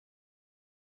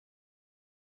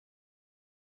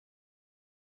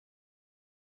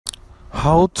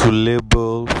How to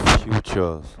label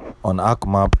features on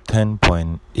ARCMAP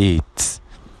 10.8.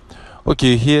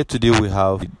 Okay, here today we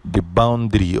have the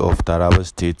boundary of Taraba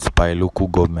State by local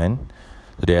government.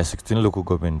 So there are 16 local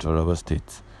government in Taraba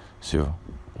State. So,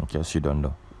 in case you don't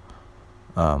know,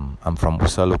 I'm from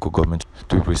Usa local government.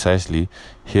 To be precisely,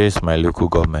 here is my local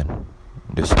government,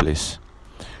 this place.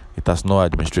 It has no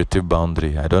administrative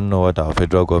boundary. I don't know what our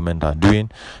federal government are doing.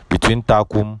 Between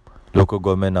Takum local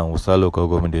government and Usa local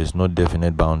government, there is no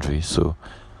definite boundary. So,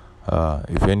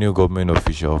 if any government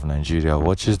official of Nigeria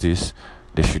watches this,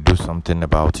 they should do something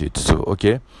about it. So,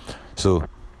 okay. So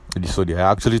there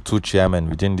are actually two chairmen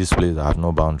within this place that have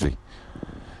no boundary.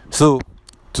 So,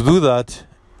 to do that,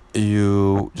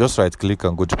 you just right click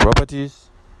and go to properties.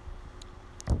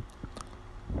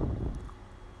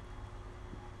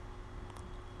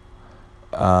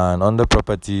 And under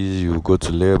properties, you go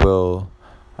to label,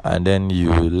 and then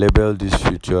you label this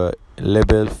feature,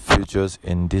 label features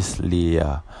in this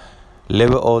layer,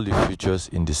 label all the features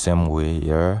in the same way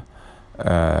here.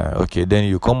 Okay, then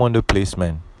you come on the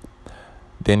placement,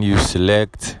 then you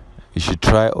select, you should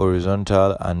try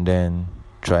horizontal and then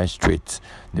try straight,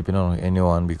 depending on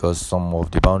anyone, because some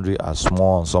of the boundary are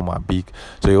small and some are big.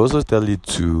 So you also tell it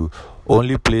to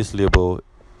only place label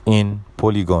in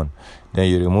polygon, then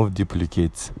you remove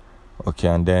duplicates. Okay,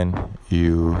 and then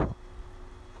you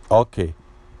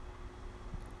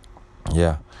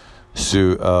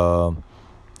so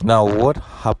now what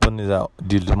happened is that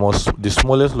the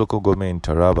smallest local government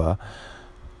in Taraba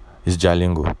is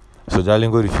Jalingo. So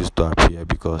Jalingo refused to appear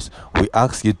because we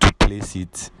asked you to place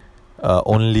it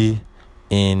only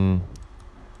in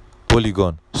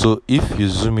polygon. So if you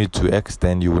zoom it to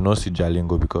extend, you will not see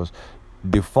Jalingo because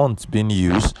the fonts being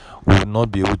used will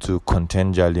not be able to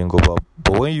contain Jalingo.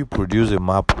 But when you produce a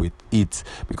map with it,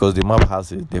 because the map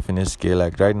has a definite scale,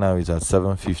 like right now it's at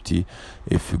 750.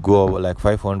 If you go over like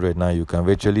 500 now, you can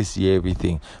virtually see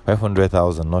everything.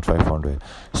 500,000, not 500.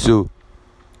 So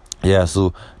yeah,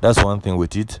 so that's one thing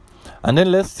with it. And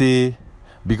then let's say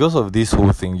because of this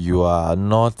whole thing, you are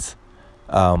not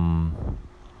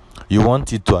you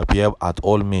want it to appear at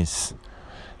all means.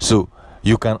 So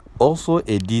you can also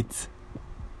edit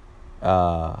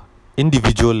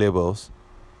individual labels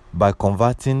by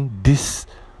converting this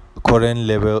current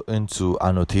label into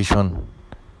annotation.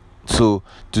 So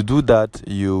to do that,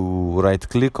 you right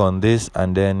click on this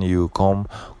and then you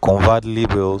convert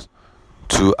labels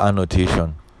to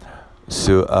annotation.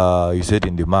 So you said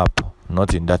in the map,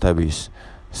 not in database.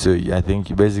 So I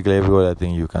think basically every other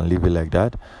thing you can leave it like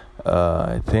that.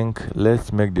 I think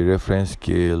let's make the reference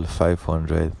scale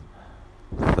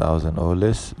 500,000, or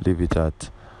let's leave it at,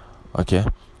 okay,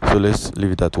 so let's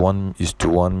leave it at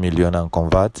 1:1 million and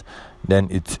convert. Then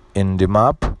it's in the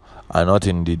map and not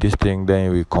in this thing,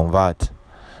 then we convert.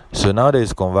 So now that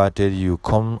it's converted, you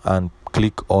come and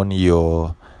click on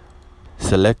your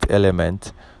select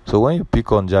element. So when you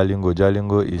pick on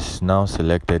Jalingo is now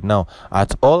selected. Now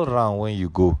at all round when you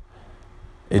go,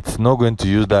 it's not going to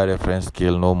use that reference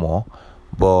scale no more,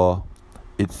 but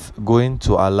it's going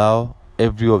to allow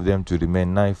every of them to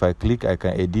remain. Now if I click, I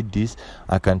can edit this,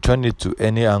 I can turn it to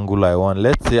any angle I want.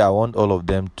 Let's say I want all of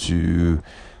them to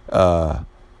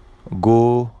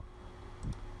go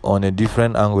on a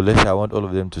different angle. Let's say I want all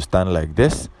of them to stand like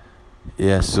this.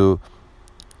 Yeah, so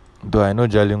though I know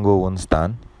Jalingo won't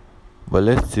stand, but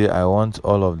let's say I want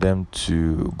all of them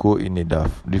to go in a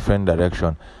different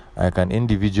direction. I can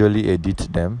individually edit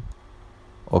them.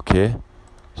 Okay,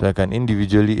 so I can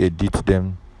individually edit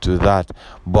them to that,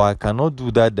 but I cannot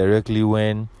do that directly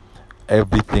when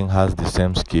everything has the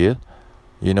same scale,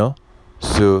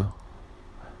 so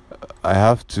I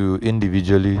have to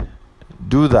individually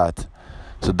do that.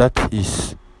 So that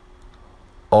is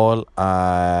all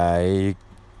I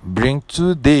bring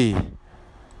today.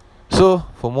 So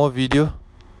for more video,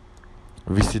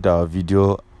 visit our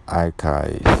video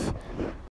archive.